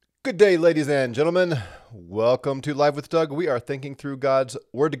Good day, ladies and gentlemen. Welcome to Live with Doug. We are thinking through God's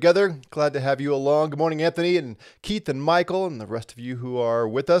Word together. Glad to have you along. Good morning, Anthony and Keith and Michael and the rest of you who are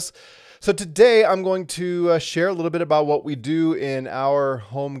with us. So today I'm going to share a little bit about what we do in our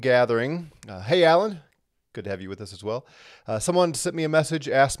home gathering. Hey, Alan. Good to have you with us as well. Someone sent me a message,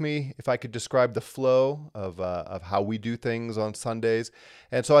 asked me if I could describe the flow of how we do things on Sundays.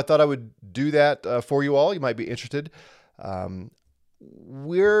 And so I thought I would do that for you all. You might be interested.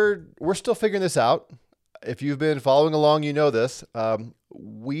 We're still figuring this out. If you've been following along, you know this. I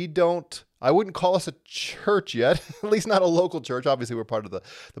wouldn't call us a church yet, at least not a local church. Obviously, we're part of the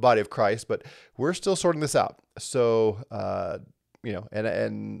body of Christ, but we're still sorting this out. So,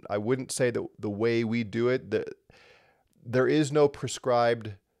 and I wouldn't say that the way we do it, there is no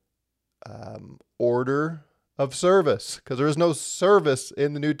prescribed order of service because there is no service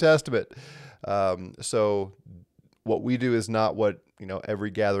in the New Testament. So what we do is not what every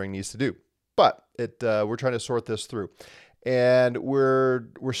gathering needs to do, but we're trying to sort this through, and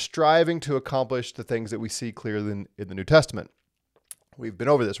we're striving to accomplish the things that we see clearly in the New Testament. We've been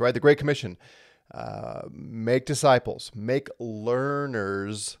over this, right? The Great Commission: make disciples, make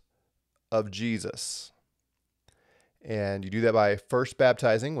learners of Jesus, and you do that by first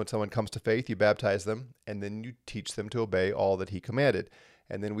baptizing. When someone comes to faith, you baptize them, and then you teach them to obey all that He commanded.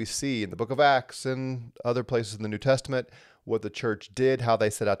 And then we see in the book of Acts and other places in the New Testament what the church did, how they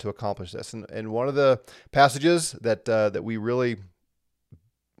set out to accomplish this. And one of the passages that we really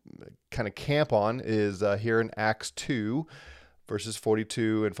kind of camp on is here in Acts 2, verses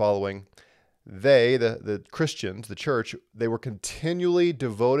 42 and following. The Christians, the church, they were continually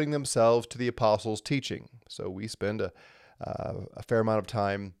devoting themselves to the apostles' teaching. So we spend a fair amount of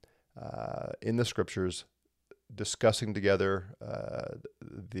time in the scriptures discussing together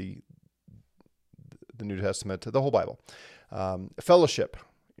the New Testament, the whole Bible. Fellowship,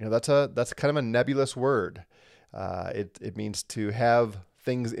 that's kind of a nebulous word. It means to have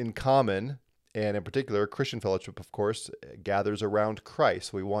things in common, and in particular, Christian fellowship, of course, gathers around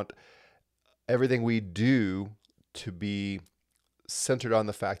Christ. We want everything we do to be centered on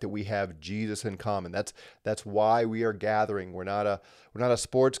the fact that we have Jesus in common. That's why we are gathering. We're not a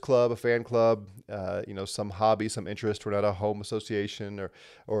sports club, a fan club, some hobby, some interest. We're not a home association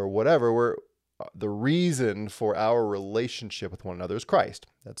or whatever. The reason for our relationship with one another is Christ.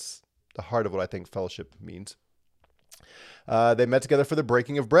 That's the heart of what I think fellowship means. They met together for the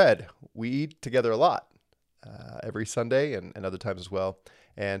breaking of bread. We eat together a lot, every Sunday and other times as well,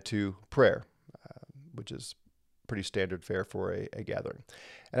 and to prayer, which is pretty standard fare for a gathering.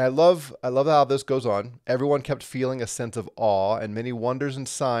 And I love how this goes on. Everyone kept feeling a sense of awe, and many wonders and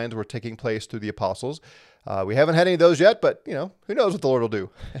signs were taking place through the apostles. We haven't had any of those yet, but who knows what the Lord will do.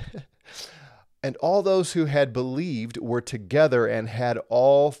 And all those who had believed were together and had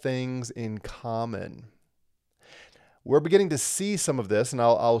all things in common. We're beginning to see some of this, and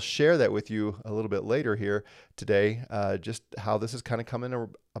I'll share that with you a little bit later here today, just how this is kind of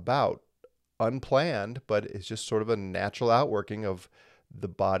coming about. Unplanned, but it's just sort of a natural outworking of the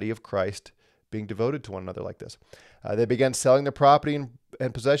body of Christ being devoted to one another like this. They began selling their property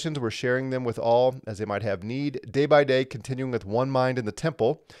and possessions, were sharing them with all as they might have need, day by day, continuing with one mind in the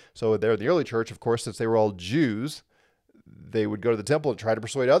temple. So there in the early church, of course, since they were all Jews, they would go to the temple and try to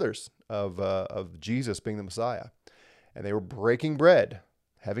persuade others of Jesus being the Messiah. And they were breaking bread,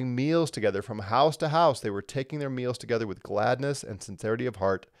 having meals together from house to house. They were taking their meals together with gladness and sincerity of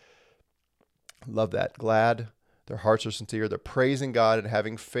heart. Love that. Glad. Their hearts are sincere. They're praising God and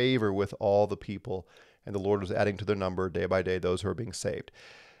having favor with all the people. And the Lord was adding to their number day by day those who are being saved.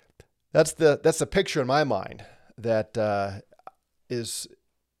 That's the picture in my mind that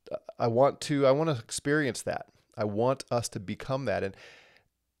I want to experience that. I want us to become that. And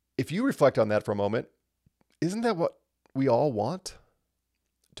if you reflect on that for a moment, isn't that what we all want?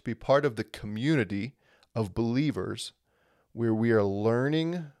 To be part of the community of believers where we are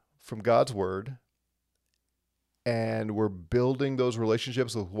learning from God's word, and we're building those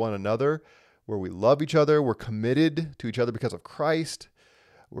relationships with one another, where we love each other, we're committed to each other because of Christ,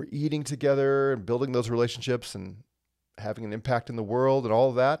 we're eating together and building those relationships and having an impact in the world and all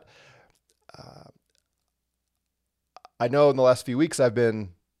of that. I know in the last few weeks I've been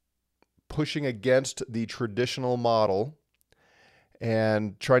pushing against the traditional model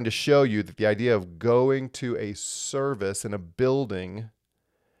and trying to show you that the idea of going to a service in a building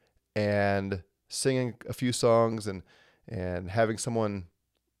and singing a few songs and having someone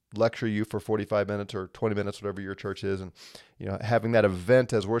lecture you for 45 minutes or 20 minutes, whatever your church is, and having that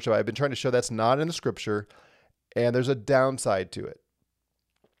event as worship. I've been trying to show that's not in the scripture, and there's a downside to it.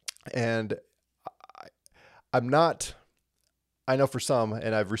 And I'm not I know for some,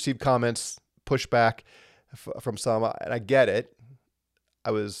 and I've received comments, pushback from some, and I get it.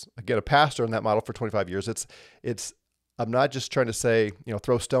 I was, again, a pastor in that model for 25 years. I'm not just trying to say,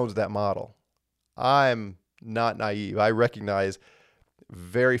 throw stones at that model. I'm not naive. I recognize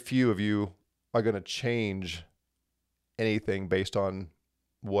very few of you are going to change anything based on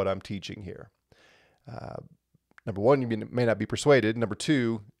what I'm teaching here. Number one, you may not be persuaded. Number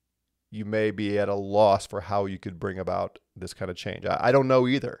two, you may be at a loss for how you could bring about this kind of change. I don't know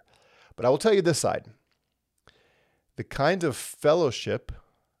either, but I will tell you this side. The kinds of fellowship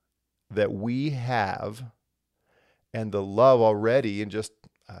that we have and the love already in just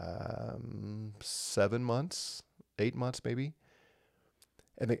 7 months, 8 months maybe,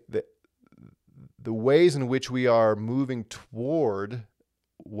 and the ways in which we are moving toward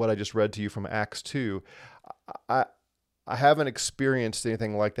what I just read to you from Acts 2, I haven't experienced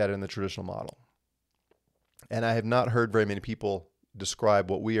anything like that in the traditional model. And I have not heard very many people describe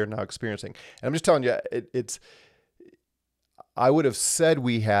what we are now experiencing. And I'm just telling you, I would have said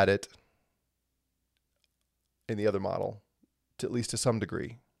we had it in the other model, at least to some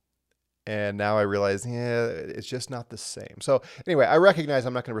degree. And now I realize, it's just not the same. So anyway, I recognize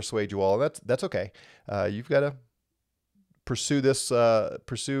I'm not going to persuade you all. That's okay. You've got to pursue this,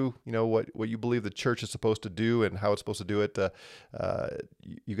 what you believe the church is supposed to do and how it's supposed to do it.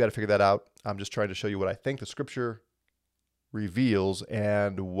 You've got to figure that out. I'm just trying to show you what I think the scripture reveals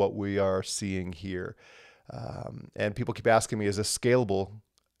and what we are seeing here. And people keep asking me, is this scalable?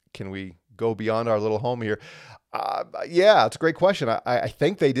 Can we go beyond our little home here? Yeah, it's a great question. I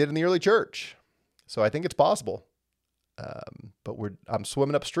think they did in the early church. So I think it's possible. But I'm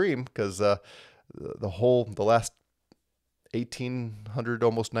swimming upstream because the last 1,800,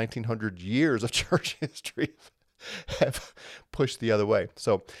 almost 1,900 years of church history have pushed the other way.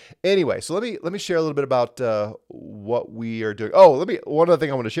 So anyway, so let me share a little bit about what we are doing. One other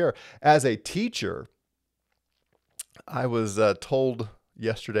thing I want to share. As a teacher, I was told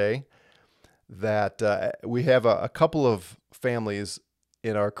yesterday that we have a couple of families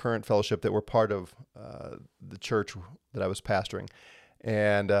in our current fellowship that were part of the church that I was pastoring.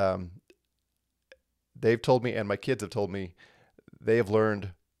 And they've told me, and my kids have told me, they have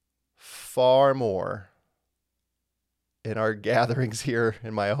learned far more in our gatherings here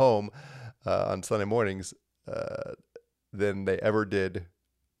in my home on Sunday mornings than they ever did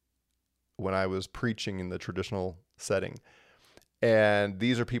when I was preaching in the traditional setting. And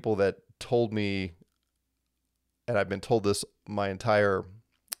these are people that told me, and I've been told this my entire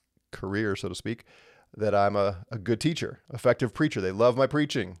career, so to speak, that I'm a good teacher, effective preacher. They love my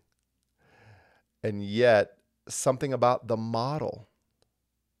preaching. And yet, something about the model.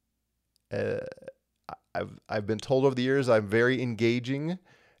 I've been told over the years I'm very engaging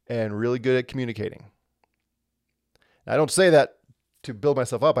and really good at communicating. I don't say that to build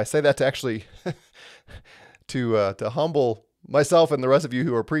myself up. I say that to actually to humble myself and the rest of you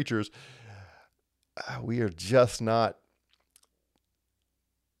who are preachers. We are just not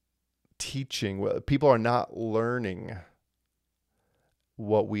teaching. People are not learning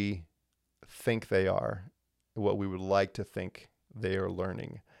what we think they are, what we would like to think they are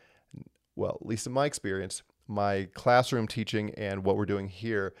learning. Well, at least in my experience, my classroom teaching and what we're doing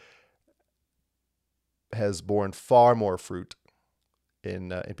here has borne far more fruit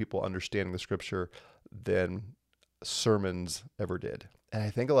in people understanding the scripture than sermons ever did. And I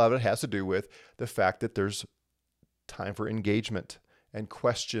think a lot of it has to do with the fact that there's time for engagement and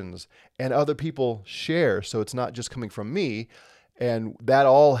questions and other people share. So it's not just coming from me, and that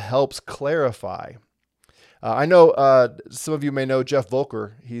all helps clarify. I know some of you may know Jeff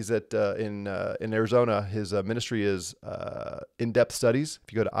Volker. He's in Arizona. His ministry is In-Depth Studies.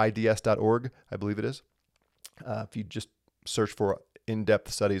 If you go to ids.org, I believe it is. If you just search for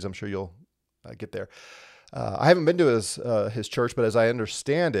In-Depth Studies, I'm sure you'll get there. I haven't been to his church, but as I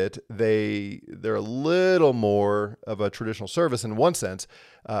understand it, they're a little more of a traditional service in one sense.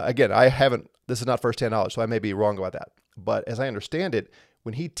 Again, this is not firsthand knowledge, so I may be wrong about that. But as I understand it,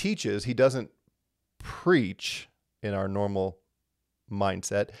 when he teaches, he doesn't preach in our normal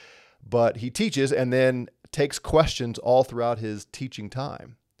mindset, but he teaches and then takes questions all throughout his teaching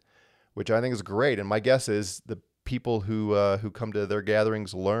time, which I think is great. And my guess is the people who come to their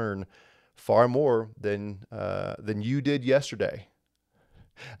gatherings learn far more than you did yesterday.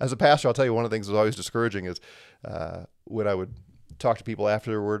 As a pastor, I'll tell you one of the things that was always discouraging is when I would talk to people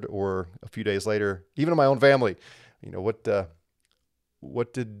afterward or a few days later, even in my own family,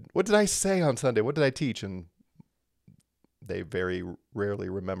 what did I say on Sunday? What did I teach? And they very rarely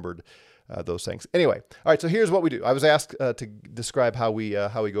remembered those things. Anyway, all right. So here's what we do. I was asked to describe how we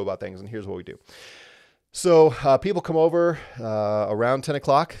go about things, and here's what we do. So people come over around 10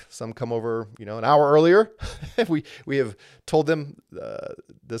 o'clock. Some come over, an hour earlier. we have told them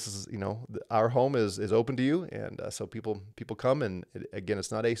this is, our home is open to you, and so people come, and again,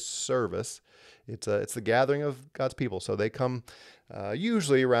 it's not a service. It's the gathering of God's people. So they come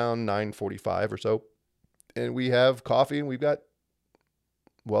usually around 9:45 or so, and we have coffee, and we've got,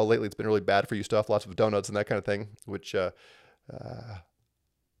 well, lately it's been really bad for you stuff, lots of donuts and that kind of thing, which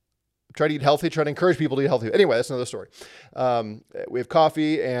try to eat healthy, try to encourage people to eat healthy. Anyway, that's another story. We have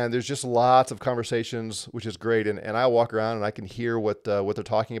coffee, and there's just lots of conversations, which is great. And I walk around and I can hear what they're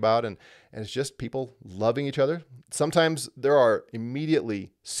talking about. And it's just people loving each other. Sometimes there are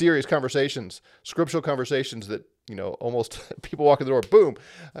immediately serious conversations, scriptural conversations that, almost people walk in the door, boom,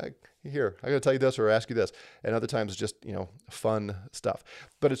 here, I got to tell you this or ask you this. And other times it's just, fun stuff.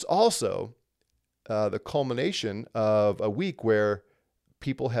 But it's also the culmination of a week where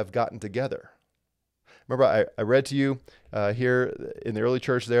people have gotten together. Remember, I read to you here in the early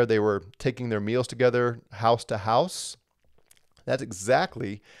church there, they were taking their meals together house to house. That's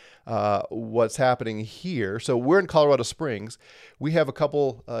exactly what's happening here. So we're in Colorado Springs. We have a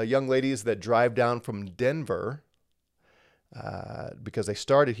couple young ladies that drive down from Denver because they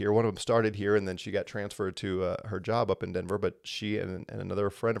started here. One of them started here, and then she got transferred to her job up in Denver. But she and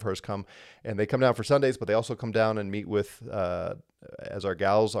another friend of hers come, and they come down for Sundays, but they also come down and meet with, as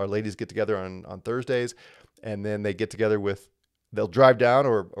our ladies get together on Thursdays, and then they get together they'll drive down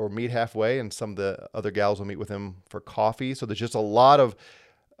or meet halfway, and some of the other gals will meet with them for coffee. So there's just a lot of,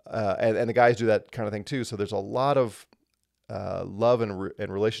 and the guys do that kind of thing too. So there's a lot of love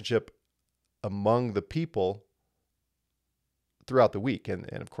and relationship among the people throughout the week, and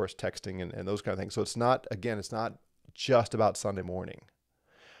of course texting and those kind of things. So it's not just about Sunday morning.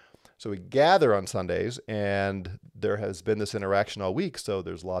 So we gather on Sundays, and there has been this interaction all week. So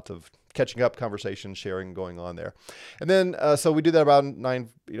there's lots of catching up, conversation, sharing going on there. And then, so we do that about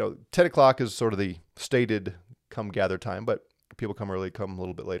 10 o'clock is sort of the stated come gather time, but people come early, come a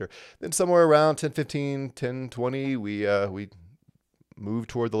little bit later. Then somewhere around 10:15, 10:20, we move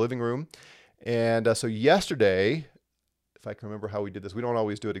toward the living room. And so yesterday, if I can remember how we did this, we don't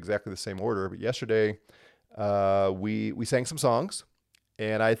always do it exactly the same order, but yesterday we sang some songs,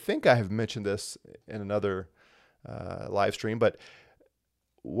 and I think I have mentioned this in another live stream, but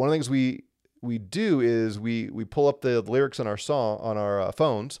one of the things we do is we pull up the lyrics on our song on our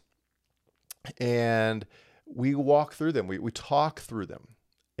phones, and we walk through them. We talk through them,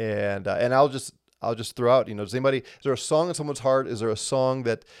 and I'll just throw out, is there a song in someone's heart? Is there a song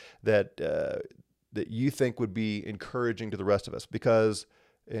that you think would be encouraging to the rest of us? Because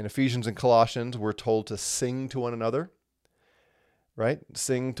in Ephesians and Colossians, we're told to sing to one another, right?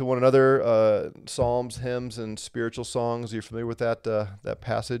 Sing to one another, psalms, hymns, and spiritual songs. You're familiar with that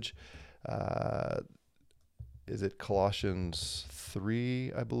passage? Is it Colossians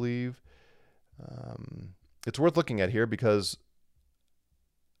 3, I believe? It's worth looking at here because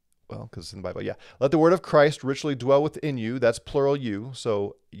it's in the Bible. Yeah. Let the word of Christ richly dwell within you. That's plural you.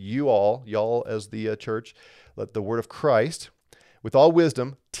 So y'all as the church, let the word of Christ with all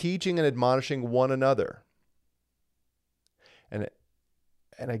wisdom, teaching and admonishing one another. And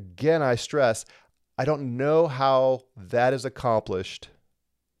again, I stress, I don't know how that is accomplished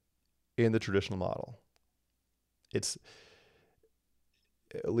in the traditional model. It's,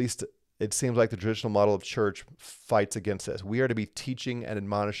 at least it seems like the traditional model of church fights against this. We are to be teaching and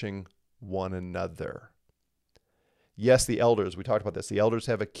admonishing one another. Yes, the elders, we talked about this. The elders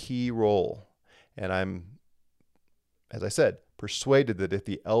have a key role. And I'm, as I said, persuaded that if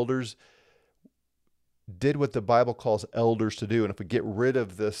the elders did what the Bible calls elders to do, and if we get rid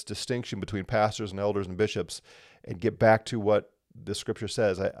of this distinction between pastors and elders and bishops and get back to what the scripture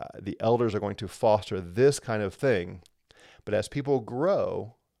says, the elders are going to foster this kind of thing. But as people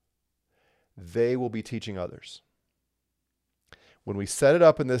grow, they will be teaching others. When we set it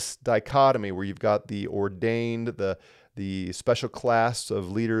up in this dichotomy where you've got the ordained, the special class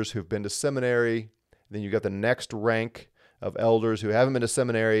of leaders who've been to seminary, then you've got the next rank of elders who haven't been to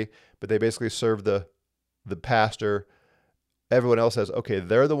seminary, but they basically serve the pastor. Everyone else says, okay,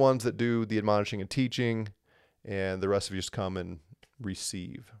 they're the ones that do the admonishing and teaching, and the rest of you just come and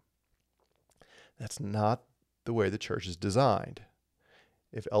receive. That's not the way the church is designed.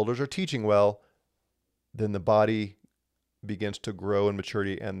 If elders are teaching well, then the body begins to grow in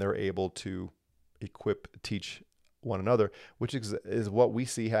maturity, and they're able to teach one another, which is what we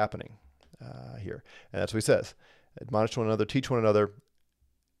see happening here. And that's what he says. Admonish one another, teach one another.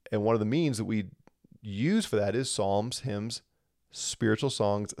 And one of the means that we use for that is psalms, hymns, spiritual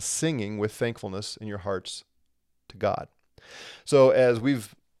songs, singing with thankfulness in your hearts to God. So as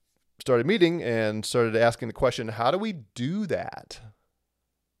we've started meeting and started asking the question, how do we do that?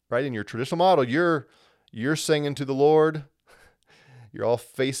 Right? In your traditional model, you're singing to the Lord. You're all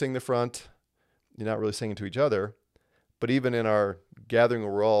facing the front. You're not really singing to each other. But even in our gathering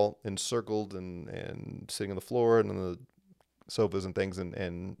where we're all encircled and sitting on the floor and on the sofas and things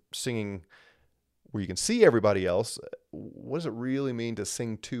and singing where you can see everybody else, what does it really mean to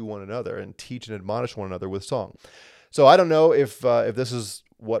sing to one another and teach and admonish one another with song? So I don't know if this is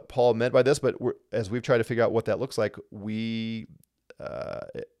what Paul meant by this, but as we've tried to figure out what that looks like, we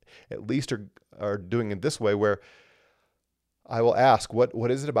at least are doing it this way, where I will ask,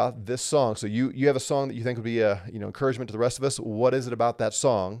 what is it about this song? So you have a song that you think would be a encouragement to the rest of us. What is it about that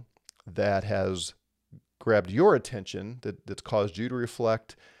song that has grabbed your attention, that's caused you to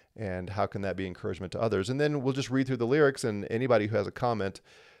reflect, and how can that be encouragement to others? And then we'll just read through the lyrics, and anybody who has a comment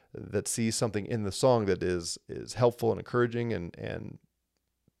that sees something in the song that is helpful and encouraging and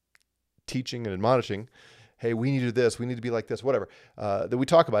teaching and admonishing, hey, we need to do this, we need to be like this, whatever, then we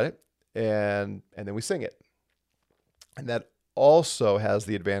talk about it, and then we sing it. And that also has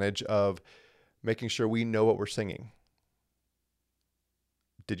the advantage of making sure we know what we're singing.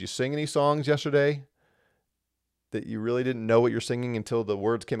 Did you sing any songs yesterday that you really didn't know what you're singing until the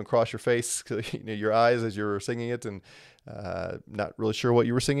words came across your face, your eyes as you were singing it, and not really sure what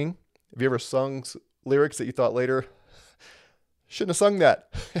you were singing? Have you ever sung lyrics that you thought later, shouldn't have sung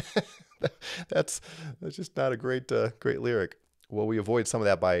that? That's just not a great lyric. Well, we avoid some of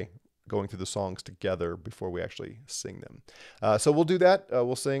that by going through the songs together before we actually sing them. So we'll do that.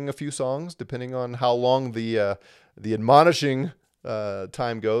 We'll sing a few songs depending on how long the admonishing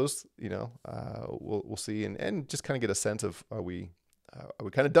time goes. We'll see and just kind of get a sense of are we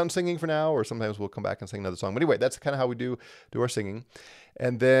kind of done singing for now, or sometimes we'll come back and sing another song. But anyway, that's kind of how we do our singing.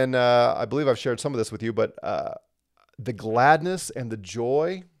 And then I believe I've shared some of this with you, but the gladness and the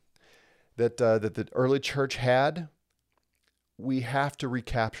joy that the early church had, we have to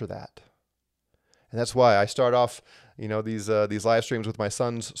recapture that. And that's why I start off, these live streams with my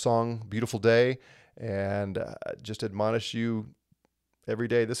son's song, Beautiful Day, and just admonish you every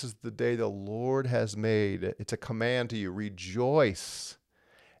day. This is the day the Lord has made. It's a command to you. Rejoice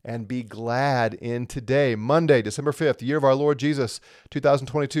and be glad in today. Monday, December 5th, year of our Lord Jesus,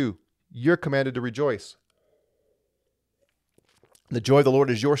 2022. You're commanded to rejoice. The joy of the Lord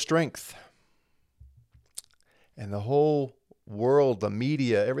is your strength. And the whole world, the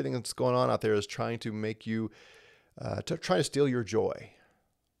media, everything that's going on out there is trying to make you, trying to steal your joy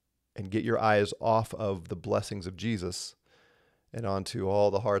and get your eyes off of the blessings of Jesus and onto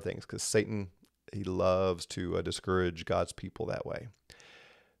all the hard things, because Satan, he loves to discourage God's people that way.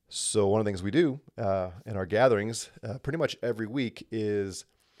 So one of the things we do in our gatherings pretty much every week is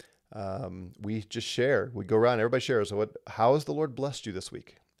we just share. We go around, everybody shares. So how has the Lord blessed you this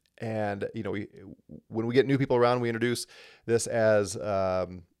week? And, when we get new people around, we introduce this as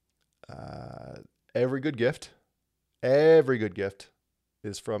every good gift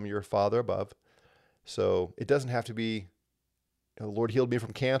is from your Father above. So it doesn't have to be, the Lord healed me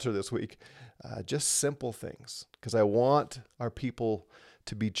from cancer this week. Just simple things, because I want our people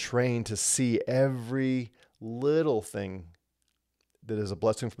to be trained to see every little thing that is a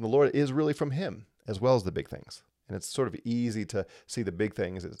blessing from the Lord is really from Him, as well as the big things. And it's sort of easy to see the big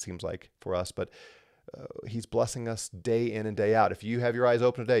things, it seems like, for us, but He's blessing us day in and day out. If you have your eyes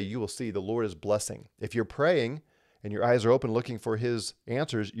open today, you will see the Lord is blessing. If you're praying and your eyes are open looking for His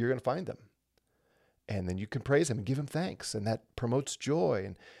answers, you're going to find them. And then you can praise Him and give Him thanks, and that promotes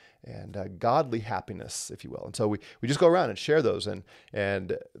joy and godly happiness, if you will. And so we just go around and share those, and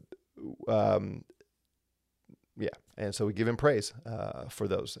so we give Him praise for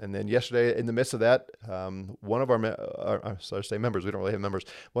those. And then yesterday, in the midst of that, one of our members, we don't really have members,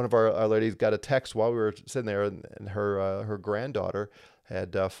 one of our ladies got a text while we were sitting there, and her granddaughter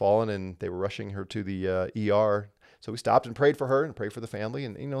had fallen, and they were rushing her to the ER. So we stopped and prayed for her and prayed for the family,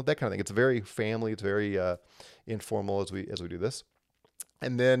 and that kind of thing. It's very family. It's very informal as we do this.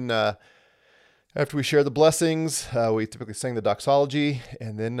 And then after we share the blessings, we typically sing the doxology,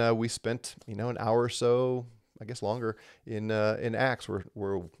 and then we spent an hour or so, I guess longer, in Acts.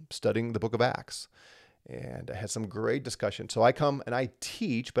 We're studying the book of Acts, and I had some great discussion. So I come and I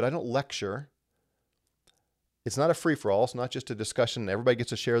teach, but I don't lecture. It's not a free-for-all. It's not just a discussion. Everybody gets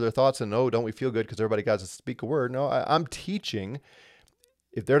to share their thoughts, and don't we feel good because everybody got to speak a word. No, I'm teaching.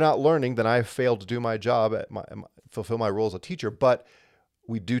 If they're not learning, then I have failed to do my job, fulfill my role as a teacher. But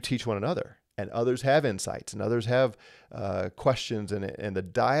we do teach one another, and others have insights, and others have questions, and the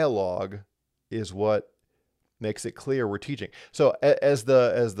dialogue is what makes it clear we're teaching. So as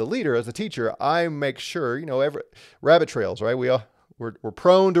the leader, as the teacher, I make sure, every rabbit trails, right? we're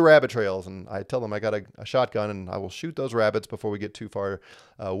prone to rabbit trails, and I tell them I got a shotgun and I will shoot those rabbits before we get too far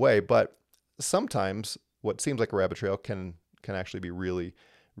away. But sometimes what seems like a rabbit trail can actually be really,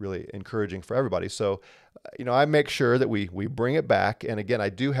 really encouraging for everybody. So, I make sure that we bring it back. And again, I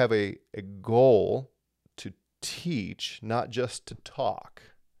do have a goal to teach, not just to talk.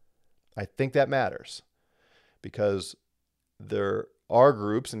 I think that matters because there are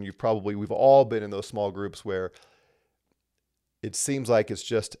groups, and we've all been in those small groups where it seems like it's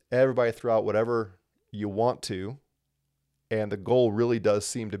just everybody throw out whatever you want to. And the goal really does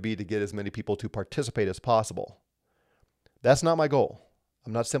seem to be to get as many people to participate as possible. That's not my goal.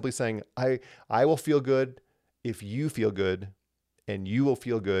 I'm not simply saying I will feel good if you feel good, and you will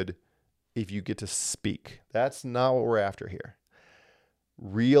feel good if you get to speak. That's not what we're after here.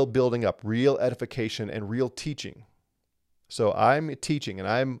 Real building up, real edification, and real teaching. So I'm teaching,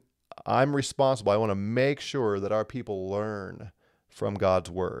 and I'm responsible. I want to make sure that our people learn from God's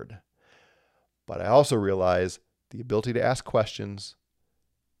word. But I also realize the ability to ask questions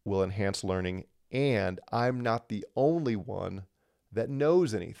will enhance learning, and I'm not the only one that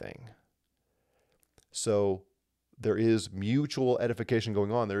knows anything. So there is mutual edification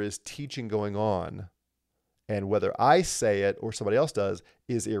going on. There is teaching going on. And whether I say it or somebody else does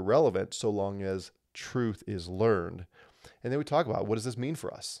is irrelevant so long as truth is learned. And then we talk about, what does this mean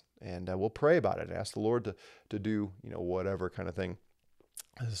for us? And we'll pray about it and ask the Lord to do, whatever kind of thing.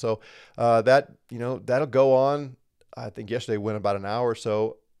 So that'll go on. I think yesterday went about an hour or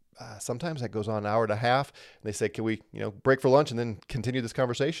so. Sometimes that goes on an hour and a half. And they say, can we, break for lunch and then continue this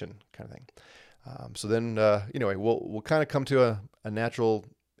conversation kind of thing. So then, anyway, we'll kind of come to a natural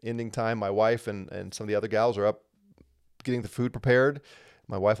ending time. My wife and some of the other gals are up getting the food prepared.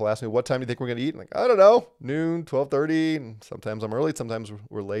 My wife will ask me, what time do you think we're going to eat? I'm like, I don't know, noon, 12:30. And sometimes I'm early. Sometimes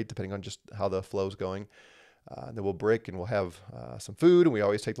we're late, depending on just how the flow's going. Then we'll break and we'll have some food. And we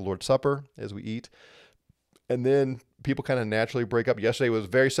always take the Lord's Supper as we eat. And then people kind of naturally break up. Yesterday was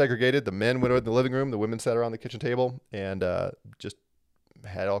very segregated. The men went over in the living room. The women sat around the kitchen table and just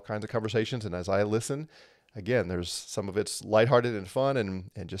had all kinds of conversations. And as I listen, again, there's some of it's lighthearted and fun and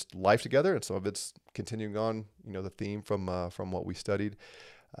just life together. And some of it's continuing on, the theme from what we studied.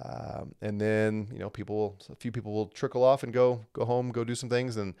 And then, a few people will trickle off and go home, go do some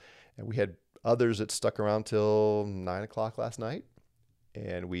things. And we had others that stuck around till 9:00 last night.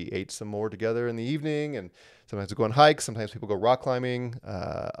 And we ate some more together in the evening, and sometimes we go on hikes. Sometimes people go rock climbing,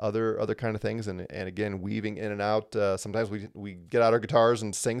 other kind of things. And again, weaving in and out. Sometimes we get out our guitars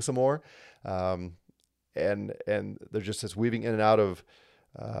and sing some more. And there's just this weaving in and out of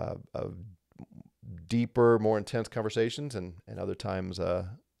deeper, more intense conversations, and other times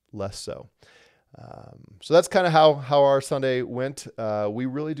less so. So that's kind of how our Sunday went. We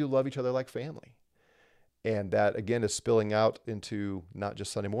really do love each other like family. And that, again, is spilling out into not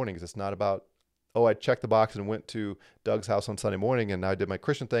just Sunday mornings. It's not about, I checked the box and went to Doug's house on Sunday morning and now I did my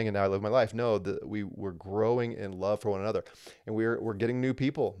Christian thing and now I live my life. No, we're growing in love for one another. And we're getting new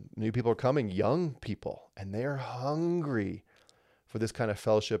people. New people are coming, young people, and they're hungry for this kind of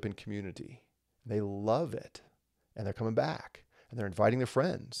fellowship and community. They love it. And they're coming back. And they're inviting their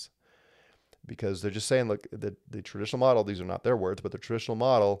friends. Because they're just saying, look, the traditional model, these are not their words, but the traditional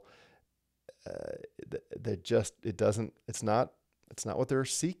model, it's not what they're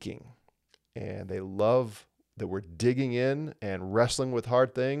seeking. And they love that we're digging in and wrestling with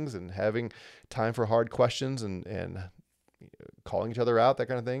hard things and having time for hard questions and calling each other out, that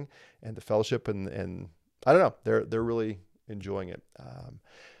kind of thing. And the fellowship and I don't know, they're really enjoying it.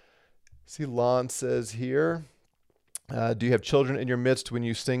 See, Lon says here, do you have children in your midst when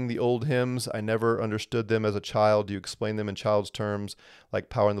you sing the old hymns? I never understood them as a child. Do you explain them in child's terms, like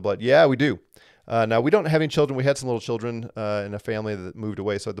power in the blood? Yeah, we do. Now, we don't have any children. We had some little children in a family that moved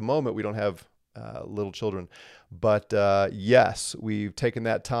away. So at the moment, we don't have little children. But yes, we've taken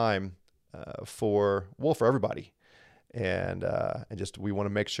that time for everybody. And just we want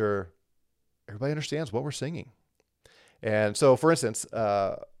to make sure everybody understands what we're singing. And so, for instance,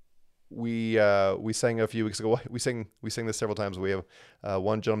 we sang a few weeks ago. We sing this several times. We have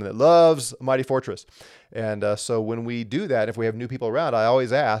one gentleman that loves Mighty Fortress, and so when we do that, if we have new people around, I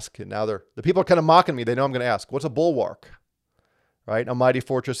always ask. And now the people are kind of mocking me. They know I'm going to ask, "What's a bulwark?" Right? A mighty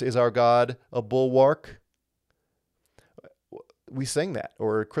fortress is our God, a bulwark. We sing that,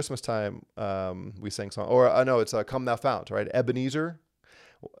 or Christmas time we sing song, or I know it's "Come Thou Fount," right? Ebenezer.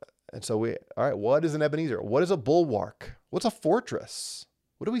 And so all right, what is an Ebenezer? What is a bulwark? What's a fortress?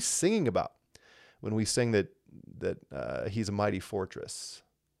 What are we singing about when we sing that he's a mighty fortress?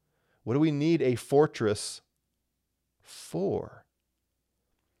 What do we need a fortress for?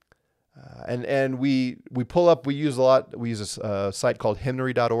 And we pull up, we use a site called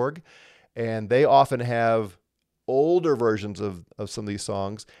hymnary.org, and they often have older versions of some of these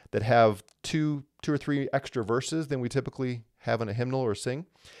songs that have two or three extra verses than we typically have in a hymnal or sing.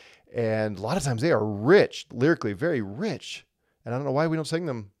 And a lot of times they are rich, lyrically, very rich. And I don't know why we don't sing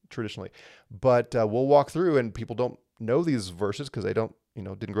them traditionally, but we'll walk through, and people don't know these verses because they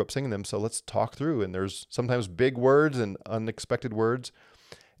didn't grow up singing them. So let's talk through, and there's sometimes big words and unexpected words.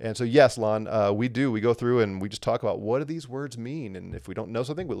 And so, yes, Lon, we go through and we just talk about what do these words mean. And if we don't know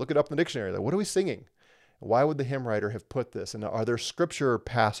something, we look it up in the dictionary. Like, what are we singing? Why would the hymn writer have put this? And are there scripture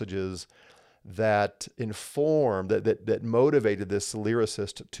passages that inform, that motivated this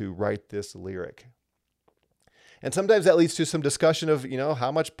lyricist to write this lyric? And sometimes that leads to some discussion of,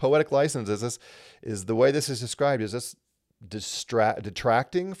 how much poetic license is the way this is described? Is this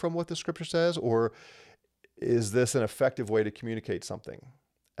detracting from what the scripture says, or is this an effective way to communicate something?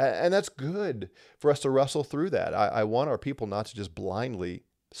 And that's good for us to wrestle through that. I want our people not to just blindly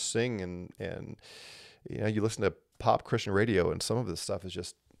sing and you listen to pop Christian radio and some of this stuff is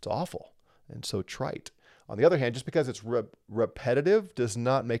it's awful and so trite. On the other hand, just because it's repetitive does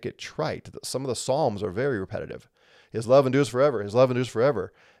not make it trite. Some of the Psalms are very repetitive. His love endures forever. His love endures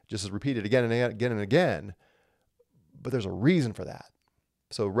forever. Just is repeated again and again and again. But there's a reason for that.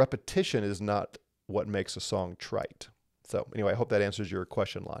 So repetition is not what makes a song trite. So anyway, I hope that answers your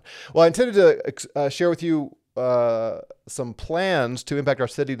question, Lon. Well, I intended to share with you some plans to impact our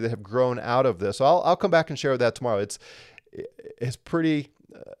city that have grown out of this. So I'll come back and share that tomorrow. It's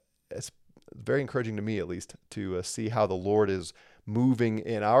very encouraging to me, at least, to see how the Lord is moving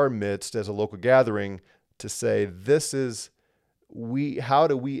in our midst as a local gathering to say, how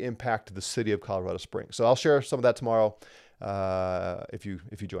do we impact the city of Colorado Springs? So I'll share some of that tomorrow if you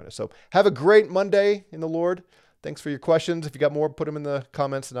join us. So have a great Monday in the Lord. Thanks for your questions. If you got more, put them in the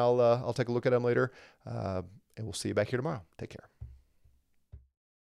comments, and I'll take a look at them later. And we'll see you back here tomorrow. Take care.